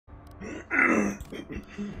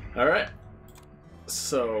Alright.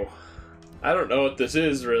 So, I don't know what this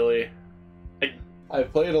is, really.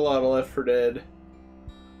 I've played a lot of Left 4 Dead.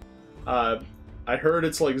 I heard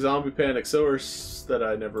it's like Zombie Panic Source that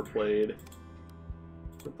I never played.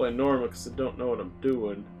 I'm playing normal because I don't know what I'm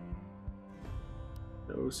doing.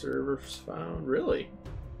 No servers found. Really?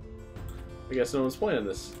 I guess no one's playing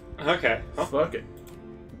this. Okay. Oh. Fuck it.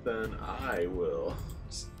 Then I will.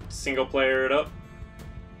 Single player it up.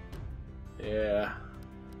 Yeah.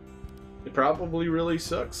 It probably really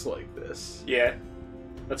sucks like this. Yeah.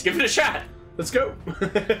 Let's give it a shot. Let's go.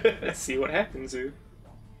 Let's see what happens, dude.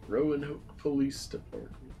 Roanoke Police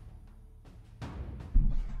Department.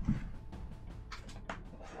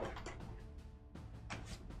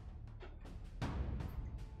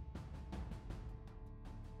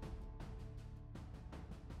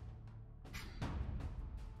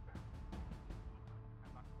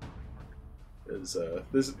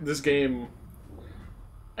 Is this game?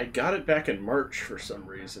 I got it back in March for some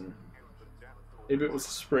reason. Maybe it was a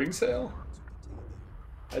spring sale.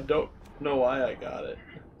 I don't know why I got it.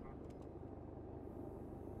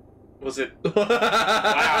 Was it?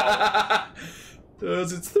 Wow.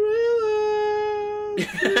 Was it Thriller?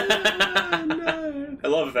 I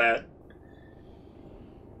love that.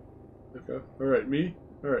 Okay. All right, me.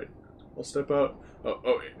 All right. I'll step out.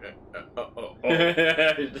 Oh.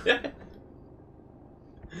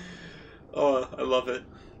 Oh, I love it.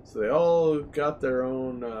 So they all got their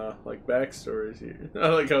own like backstories here. I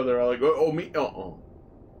like how they're all like, oh me, oh.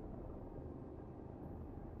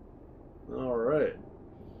 All right.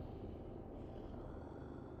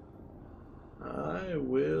 I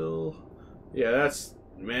will. Yeah, that's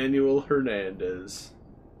Manuel Hernandez.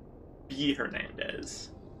 B.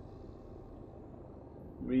 Hernandez.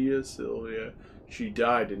 Mia Sylvia. She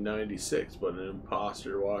died in '96, but an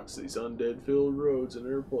imposter walks these undead-filled roads in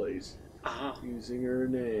her place, using her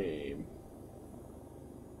name.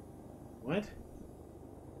 What?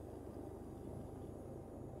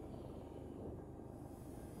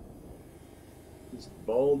 This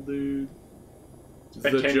bald dude.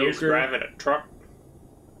 Spent 10 years driving a truck.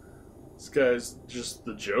 This guy's just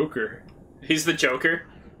the Joker. He's the Joker?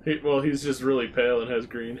 Well, he's just really pale and has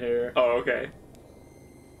green hair. Oh, okay.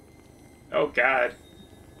 Oh, God.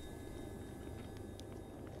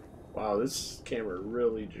 Wow, this camera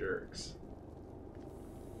really jerks.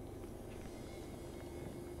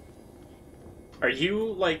 Are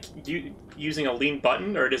you, like, using a lean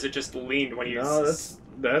button, or does it just lean when you... No,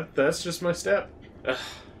 that's just my step. Ugh,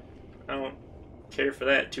 I don't care for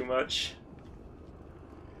that too much.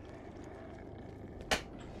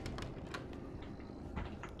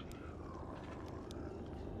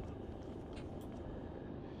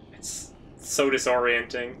 It's so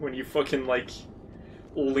disorienting when you fucking, like,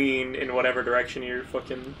 lean in whatever direction you're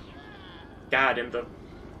fucking... God, and the,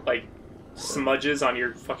 like, smudges on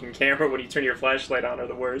your fucking camera when you turn your flashlight on are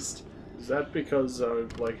the worst. Is that because I,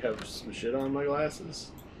 like, have some shit on my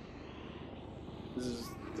glasses? This is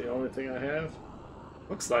the only thing I have?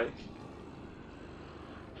 Looks like.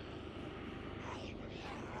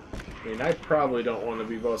 I mean, I probably don't want to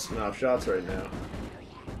be busting off shots right now.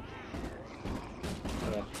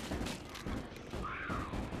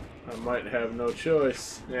 I might have no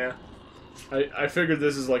choice. Yeah. I figured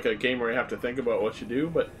this is like a game where you have to think about what you do,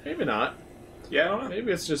 but maybe not. Yeah, I don't know.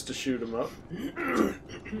 Maybe it's just to shoot 'em up.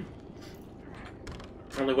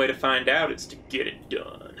 Only way to find out is to get it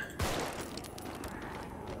done.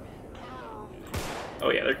 Oh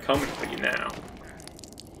yeah, they're coming for you now.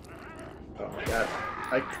 Oh my god.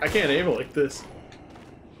 I can't aim it like this.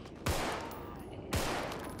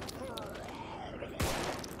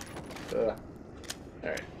 Alright,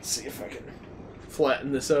 let's see if I can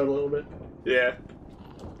flatten this out a little bit. Yeah.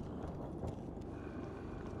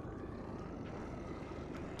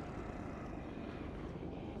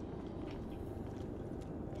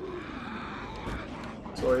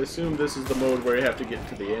 So I assume this is the mode where you have to get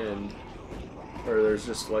to the end. Or there's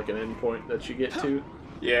just like an end point that you get to.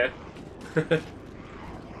 Yeah.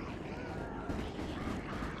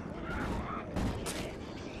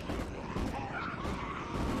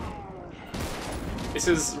 This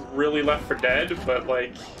is really Left 4 Dead, but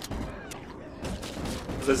like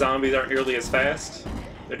the zombies aren't nearly as fast.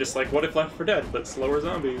 They're just like, what if Left 4 Dead, but slower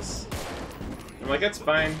zombies? I'm like, that's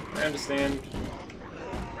fine. I understand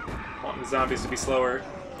wanting the zombies to be slower.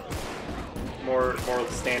 More the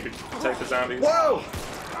standard type of zombies. Whoa!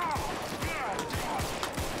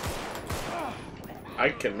 I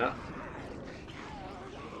cannot.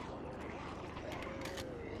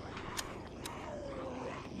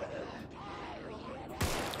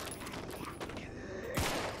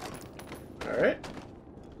 Alright.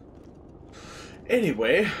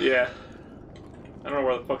 Anyway. Yeah. I don't know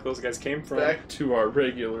where the fuck those guys came from. Back to our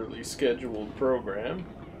regularly scheduled program.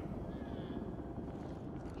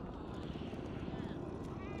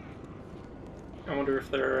 I wonder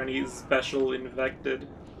if there are any special infected.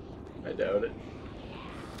 I doubt it.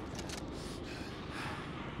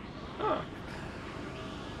 Huh.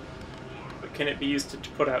 But can it be used to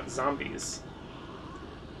put out zombies?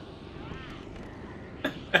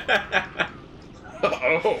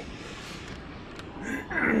 Oh.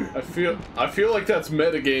 I feel like that's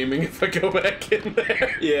metagaming if I go back in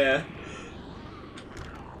there. Yeah.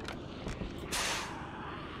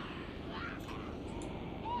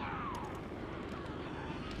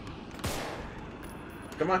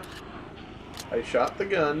 Come on. I shot the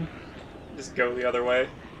gun. Just go the other way.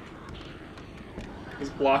 He's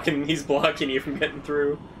blocking you from getting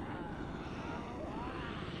through.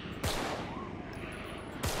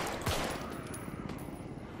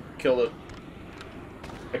 Killed it.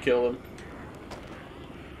 I killed him.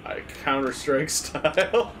 I Counter-Strike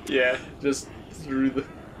style. Yeah. Just through the...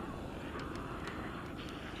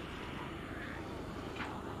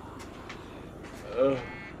 Ugh.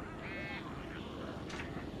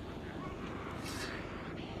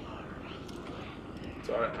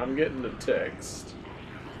 Sorry, I'm getting the text.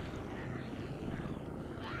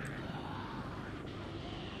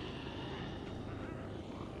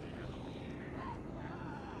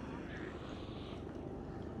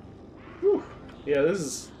 Whew. Yeah,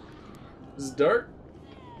 this is dark.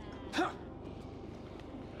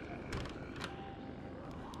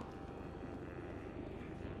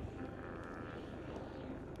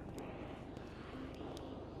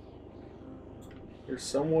 There's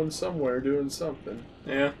someone somewhere doing something.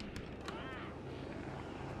 Yeah.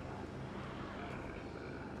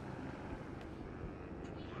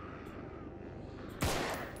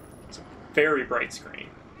 It's a very bright screen.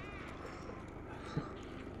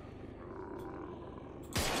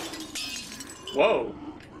 Whoa.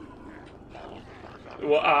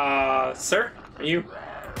 Well, sir? Are you...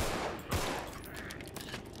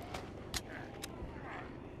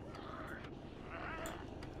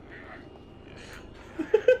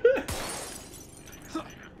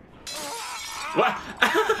 What?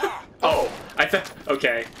 Oh, I thought...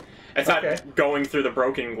 Okay. I thought going through the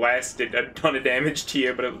broken glass did a ton of damage to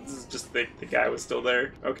you, but it was just the guy was still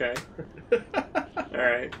there. Okay.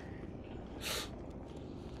 Alright.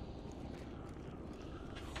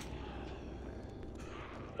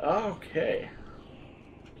 Okay.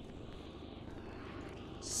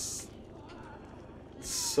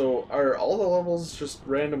 So, are all the levels just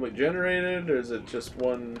randomly generated, or is it just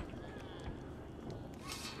one...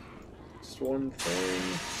 Just one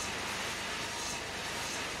thing?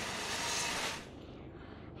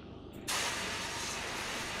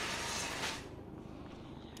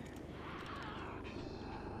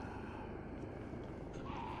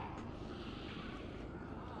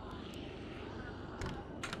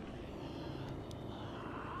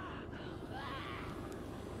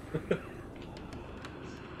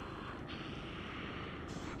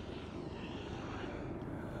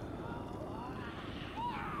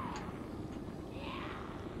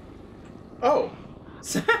 Oh!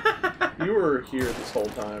 You were here this whole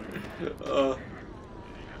time.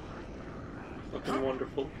 Fucking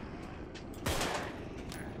wonderful.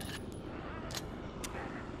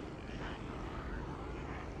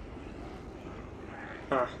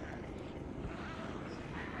 Huh.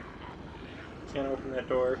 Can't open that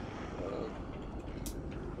door.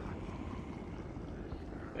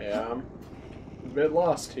 Yeah, I'm a bit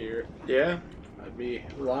lost here. Yeah? I'd be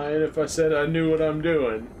lying if I said I knew what I'm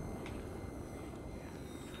doing.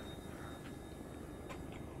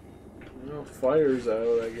 Well, fire's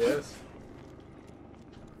out, I guess.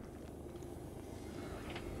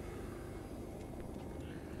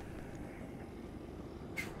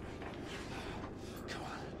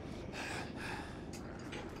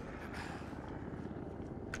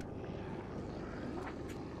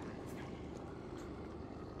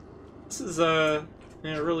 This is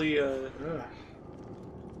really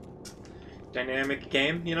dynamic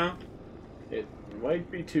game, you know? It might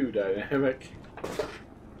be too dynamic.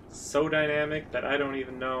 So dynamic that I don't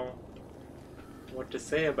even know what to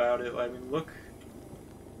say about it. I mean, look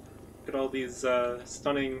at all these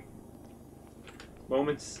stunning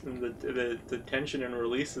moments, and the tension and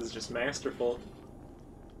release is just masterful.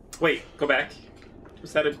 Wait, go back.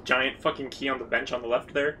 Was that a giant fucking key on the bench on the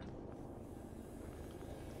left there?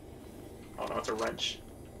 Oh no, it's a wrench.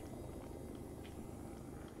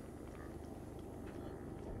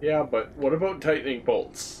 Yeah, but what about tightening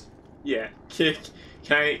bolts? Yeah. Can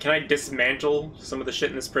I dismantle some of the shit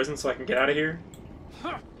in this prison so I can get out of here?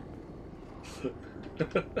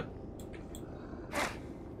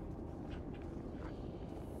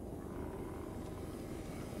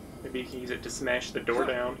 Maybe you can use it to smash the door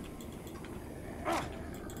down.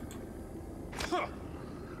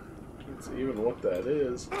 Let's see even what that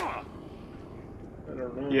is. I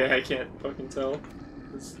don't know. Yeah, I can't fucking tell.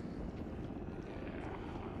 It's...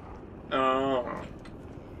 Oh.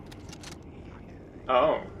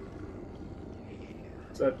 Oh.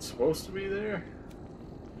 Is that supposed to be there?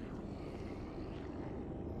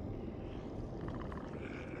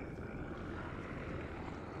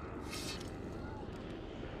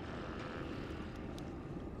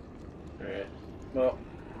 Alright. Well.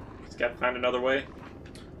 Just gotta find another way.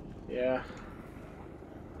 Yeah.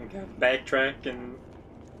 We gotta backtrack and...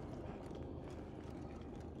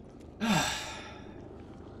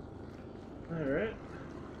 Alright.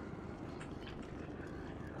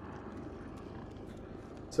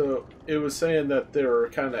 So, it was saying that they were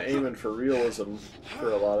kind of aiming for realism for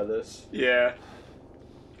a lot of this. Yeah.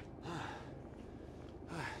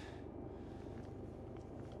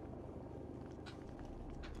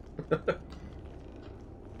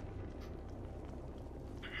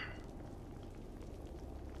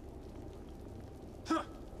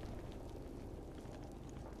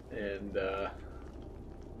 And,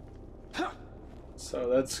 so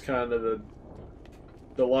that's kind of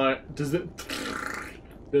the line, does it,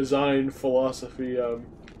 design philosophy I'm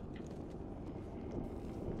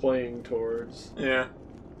playing towards. Yeah.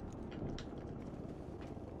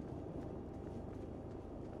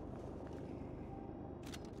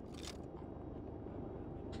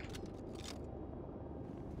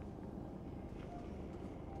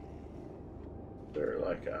 There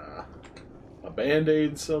like a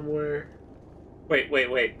band-aid somewhere.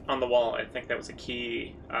 Wait. On the wall, I think that was a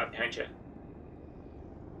key behind you.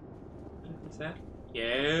 What's that?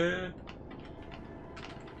 Yeah.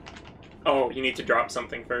 Oh, you need to drop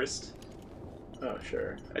something first. Oh,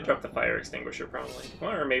 sure. I dropped the fire extinguisher, probably.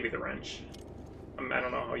 Well, or maybe the wrench. I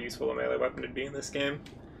don't know how useful a melee weapon would be in this game.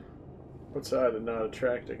 What's that and not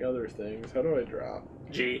attracting other things? How do I drop?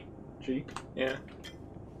 G. G? Yeah.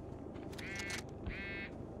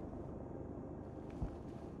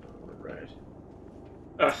 Right.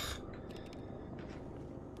 Ugh.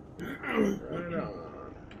 Right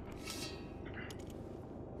on.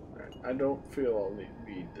 Right. I don't feel I'll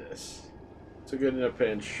need this. It's a good in a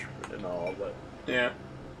pinch and all, but Yeah.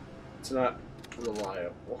 it's not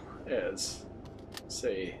reliable as,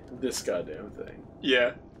 say, this goddamn thing.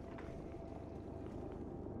 Yeah.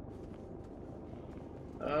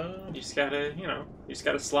 Um, You just gotta, you just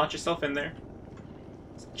gotta slot yourself in there.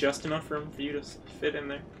 It's just enough room for you to fit in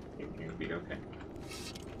there. You'll be okay.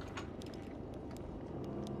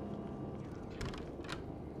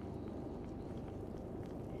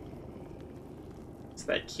 So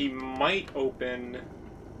that key might open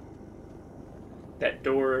that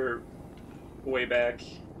door way back.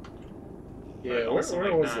 yeah, also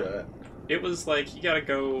where might was not. that? It was like, you gotta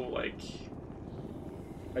go, like...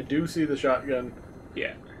 I do see the shotgun.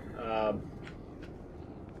 Yeah.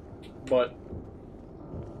 But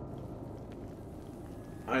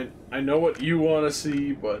I know what you want to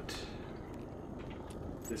see, but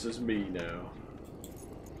this is me now.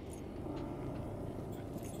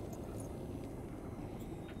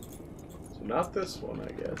 So not this one,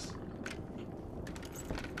 I guess.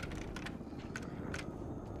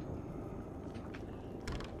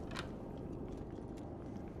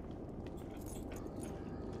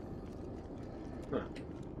 Huh.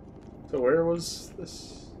 So where was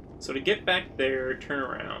this? So to get back there, turn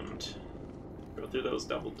around. Go through those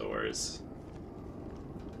double doors.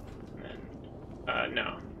 And then,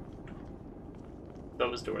 no.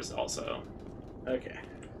 Those doors also. Okay.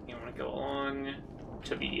 You want to go along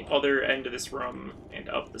to the other end of this room and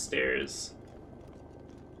up the stairs.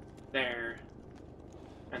 There.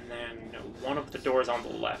 And then one of the doors on the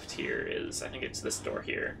left here is, I think it's this door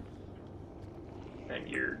here. Then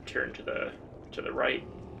you're turned to the right.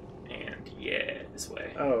 And yeah, this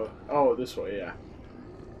way. Oh, this way, yeah.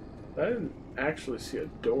 I didn't actually see a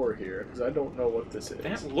door here, because I don't know what this is.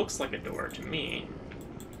 That looks like a door to me.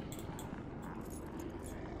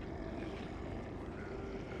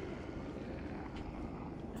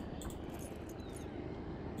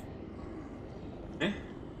 Eh?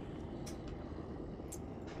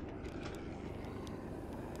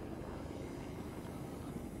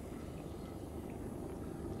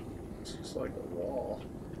 It's just like a wall.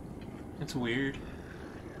 It's weird.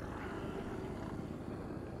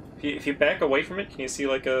 If you back away from it, can you see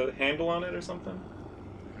like a handle on it or something?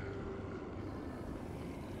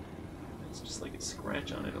 It's just like a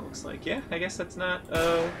scratch on it, it looks like. Yeah, I guess that's not,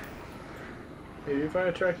 Maybe if I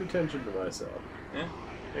attract attention to myself. Yeah.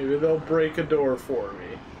 Maybe they'll break a door for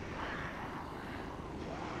me.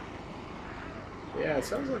 Yeah, it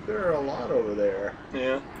sounds like there are a lot over there.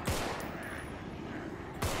 Yeah.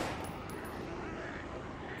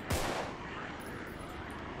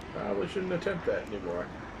 Probably shouldn't attempt that anymore.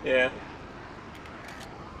 Yeah.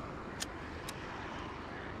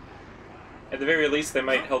 At the very least, they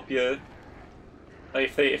might help you.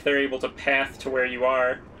 Like if they're able to path to where you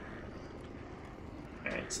are.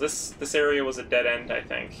 All right. So this area was a dead end, I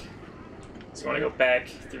think. So you want to go back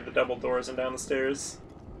through the double doors and down the stairs.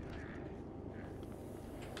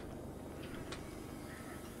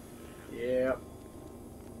 Yep.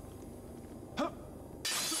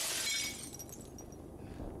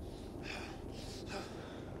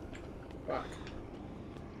 Fuck.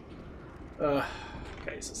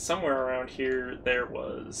 Okay, so somewhere around here there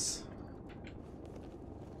was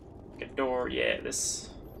a door. Yeah, this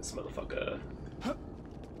motherfucker.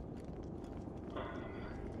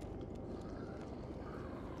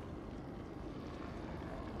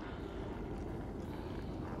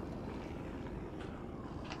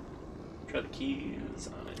 Try the keys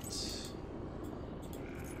on it.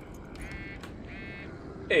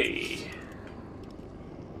 Hey.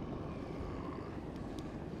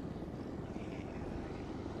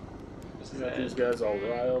 Got these guys all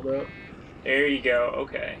riled up. There you go.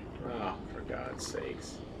 Okay. Oh, for God's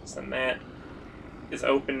sakes. So then that is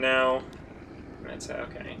open now. That's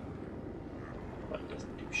okay. But it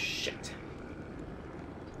doesn't do shit.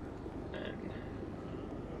 And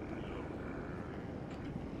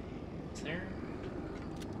is there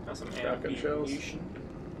some Shotgun shells. ammunition?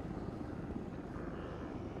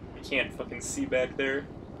 I can't fucking see back there.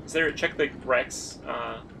 Is there? Check the racks.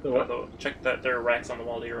 The what? Check that there are racks on the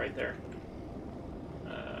wall to your right there.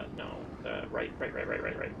 No. Right.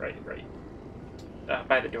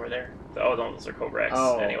 By the door there. Oh, those are code racks.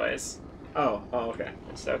 Oh. Anyways. Oh, okay.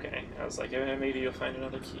 It's okay. I was like, maybe you'll find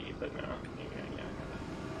another key, but no.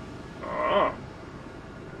 Oh.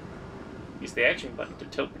 Use the action button to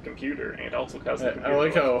tilt the computer and also cause the computer I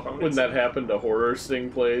like to how when that happened, a horror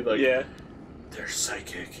sting played. Like, yeah. They're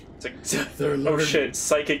psychic. It's like, They're oh learning. shit,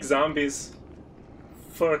 psychic zombies.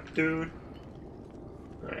 Fuck, dude.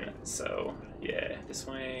 Alright, so, yeah, this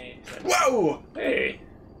way. Whoa! Hey.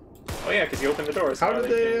 Oh yeah, because you opened the doors. How did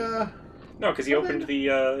they, No, because you opened the,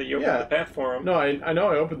 the path for them. No, I know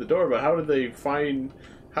I opened the door, but how did they find...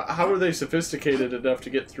 How were they sophisticated enough to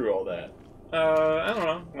get through all that? I don't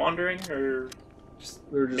know, wandering, or...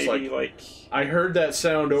 They're just maybe, like... I heard that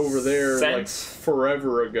sound over there, scent? like,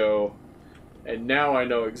 forever ago. And now I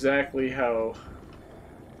know exactly how...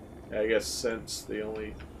 I guess scent's the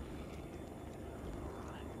only...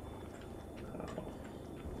 Oh.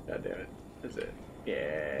 God damn it. Is it?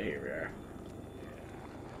 Yeah, here we are.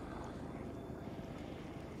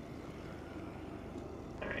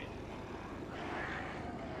 Alright.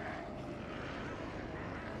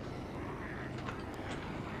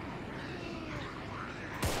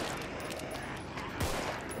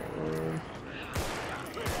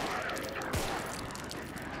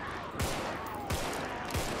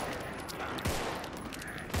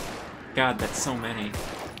 God, that's so many.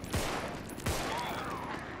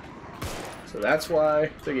 So that's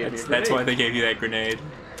why they gave me a grenade. That's why they gave you that grenade.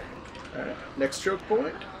 Alright, next choke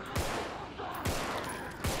point.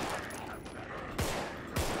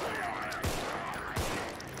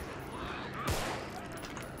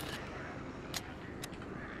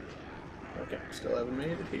 Okay, still haven't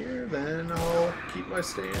made it here. Then I'll keep my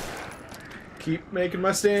stand. Keep making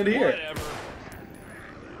my stand here. Whatever.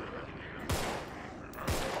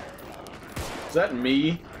 Is that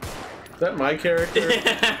me? Is that my character?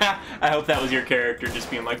 I hope that was your character just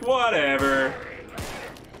being like, whatever.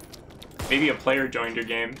 Maybe a player joined your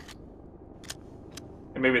game.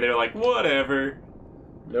 And maybe they're like, whatever.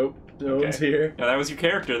 Nope, no one's here. No, that was your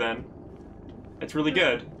character then. That's really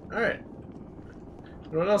good. Alright.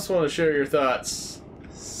 Anyone else want to share your thoughts?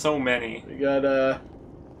 So many. We got,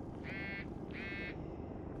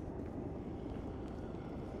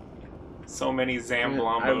 So many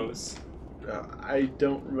Zamblombos. I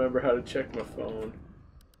don't remember how to check my phone.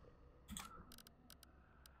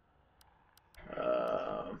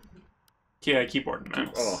 Yeah, keyboard and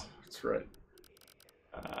mouse. Oh, that's right.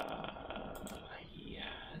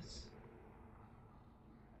 Yes.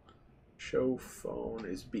 Show phone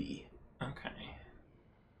is B. Okay.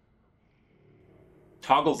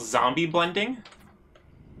 Toggle zombie blending?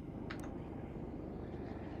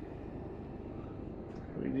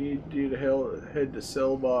 We need you to head to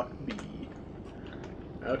cell block B.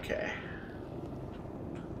 Okay.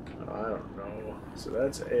 I don't know. So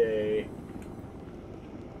that's A.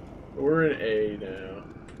 We're in A now.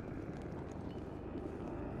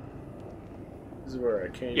 This is where I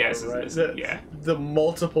came from, right? Yeah. The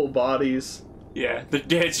multiple bodies. Yeah,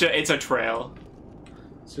 it's a trail.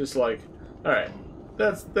 It's just like, all right,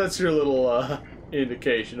 that's your little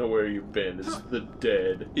indication of where you've been. Is the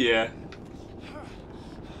dead. Yeah.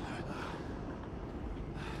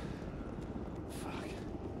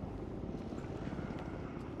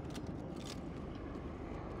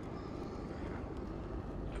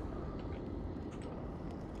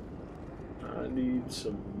 I need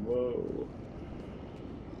some whoa.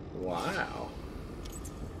 Wow.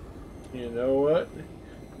 You know what?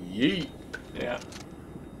 Yeet. Yeah.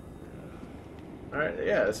 Alright,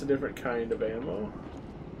 yeah, it's a different kind of ammo.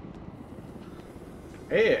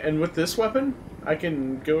 Hey, and with this weapon, I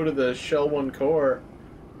can go to the Shell 1 core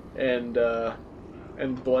and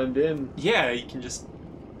blend in. Yeah, you can just...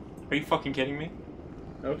 Are you fucking kidding me?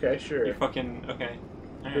 Okay, sure. You're fucking... Okay.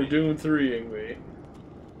 All They're right. Doom 3-ing me.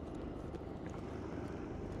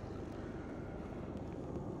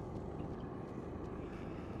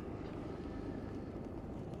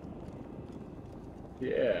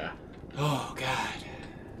 Yeah. Oh, God.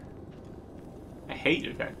 I hate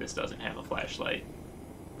the fact this doesn't have a flashlight.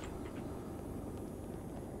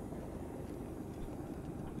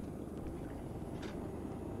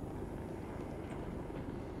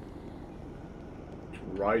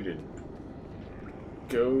 Raiden.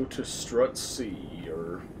 Go to strut C,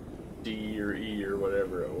 or D, or E, or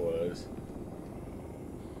whatever it was.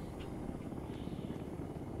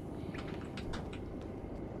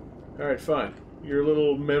 Alright, fine. Your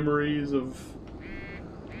little memories of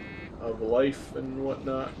life and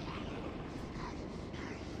whatnot.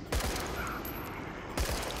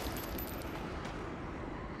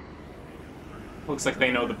 Looks like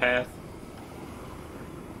they know the path.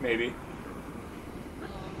 Maybe.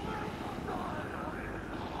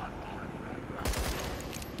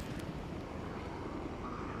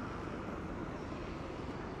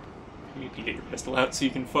 You need to get your pistol out so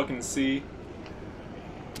you can fucking see.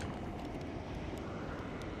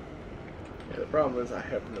 Yeah, the problem is I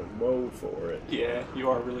have no mode for it. Yeah, you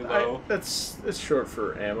are really low. It's short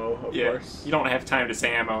for ammo, of course. You don't have time to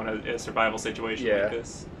say ammo in a survival situation like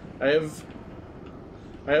this.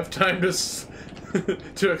 I have time to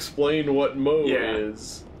to explain what Mo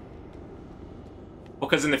is. Well,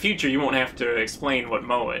 because in the future you won't have to explain what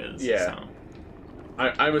Mo is. Yeah. So.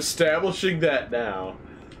 I'm establishing that now.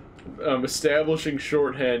 I'm establishing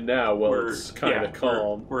shorthand now while it's kind of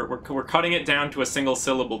calm. We're cutting it down to a single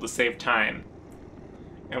syllable to save time.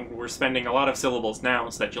 And we're spending a lot of syllables now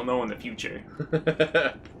so that you'll know in the future.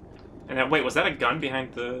 And then, wait, was that a gun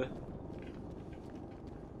behind the...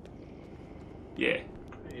 Yeah.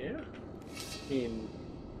 Yeah. I mean...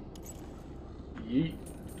 Yeet.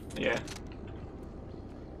 Yeah.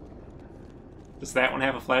 Does that one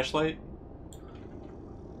have a flashlight?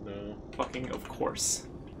 No. Fucking of course.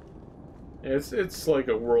 It's like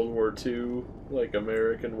a World War II, like,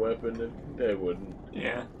 American weapon. They wouldn't.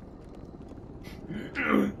 Yeah.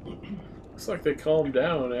 Looks like they calmed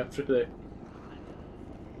down after they...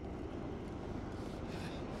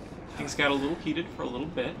 Things got a little heated for a little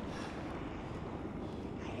bit.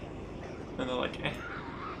 And they're like, eh.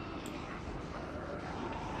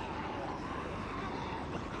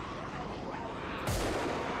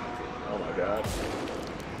 Oh my god.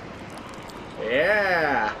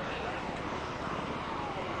 Yeah!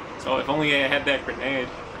 So if only I had that grenade.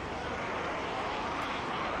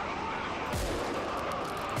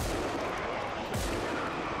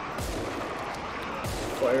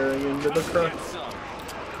 Firing into the crowd.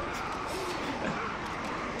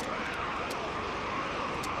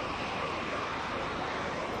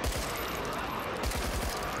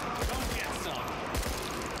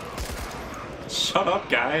 Shut up,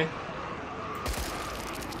 guy.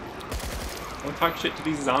 Don't talk shit to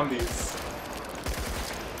these zombies.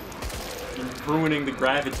 You're ruining the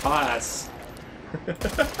gravitas.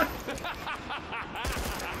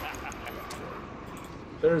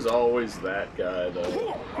 There's always that guy, though.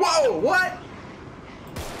 Whoa, what?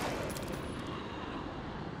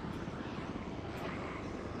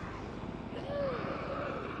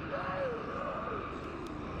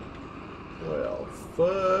 Well,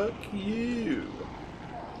 fuck you.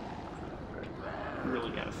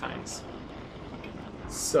 Really gotta find some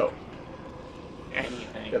So,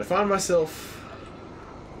 anything. gotta find myself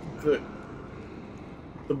the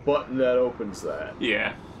button that opens that.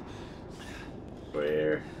 Yeah.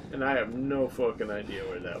 Where? And I have no fucking idea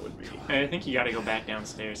where that would be. I think you gotta go back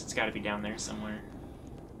downstairs. It's gotta be down there somewhere.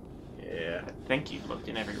 Yeah. I think you've looked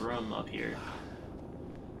in every room up here.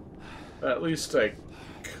 At least I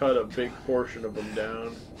cut a big portion of them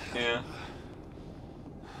down. Yeah.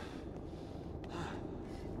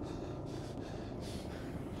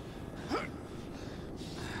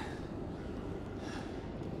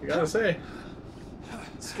 I gotta say,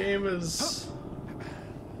 this game is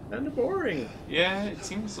kind of boring. Yeah, it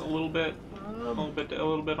seems a little bit on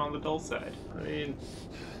the dull side. I mean,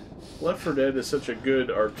 Left 4 Dead is such a good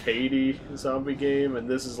arcadey zombie game, and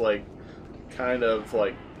this is like kind of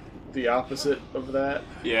like the opposite of that.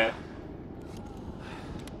 Yeah.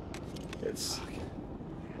 It's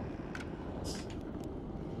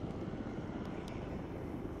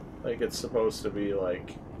like it's supposed to be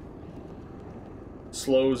like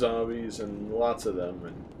slow zombies and lots of them,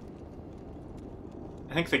 and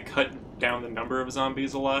I think they cut down the number of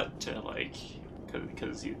zombies a lot to like,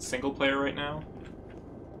 because it's single player right now.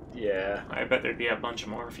 yeah, I bet there'd be a bunch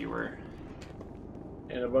more if you were.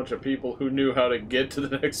 and a bunch of people who knew how to get to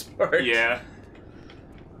the next part. Yeah.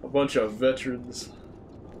 A bunch of veterans.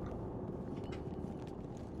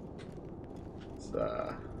 It's,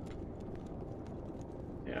 yeah,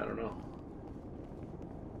 I don't know.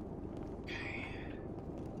 Okay.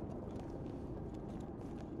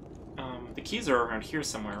 The keys are around here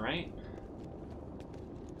somewhere, right?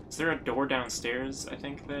 Is there a door downstairs, I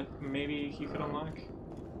think, that maybe you could unlock?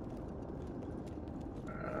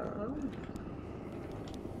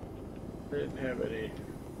 I didn't have any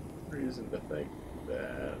reason to think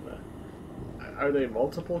that. Are they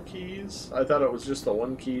multiple keys? I thought it was just the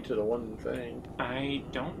one key to the one thing. I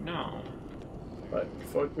don't know. But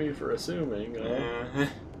fuck me for assuming. Do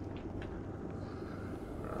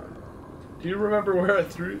you remember where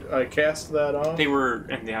I cast that off? They were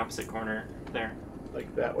in the opposite corner there.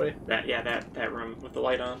 Like that way? That room with the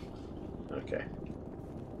light on. Okay.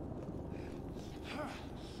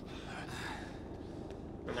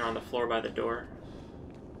 And they're on the floor by the door.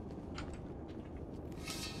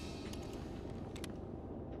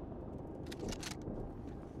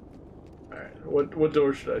 Alright, what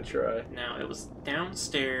door should I try? Now, it was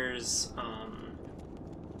downstairs,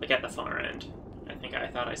 like at the far end. I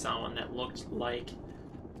thought I saw one that looked like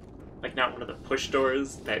not one of the push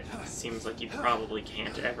doors that seems like you probably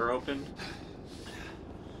can't ever open.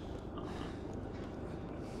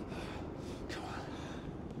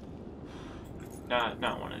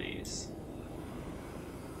 Not one of these.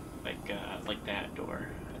 Like that door,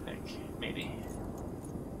 I think. Maybe.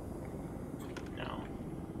 No.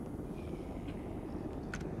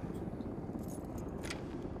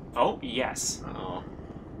 Oh, yes. Oh.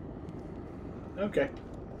 Okay.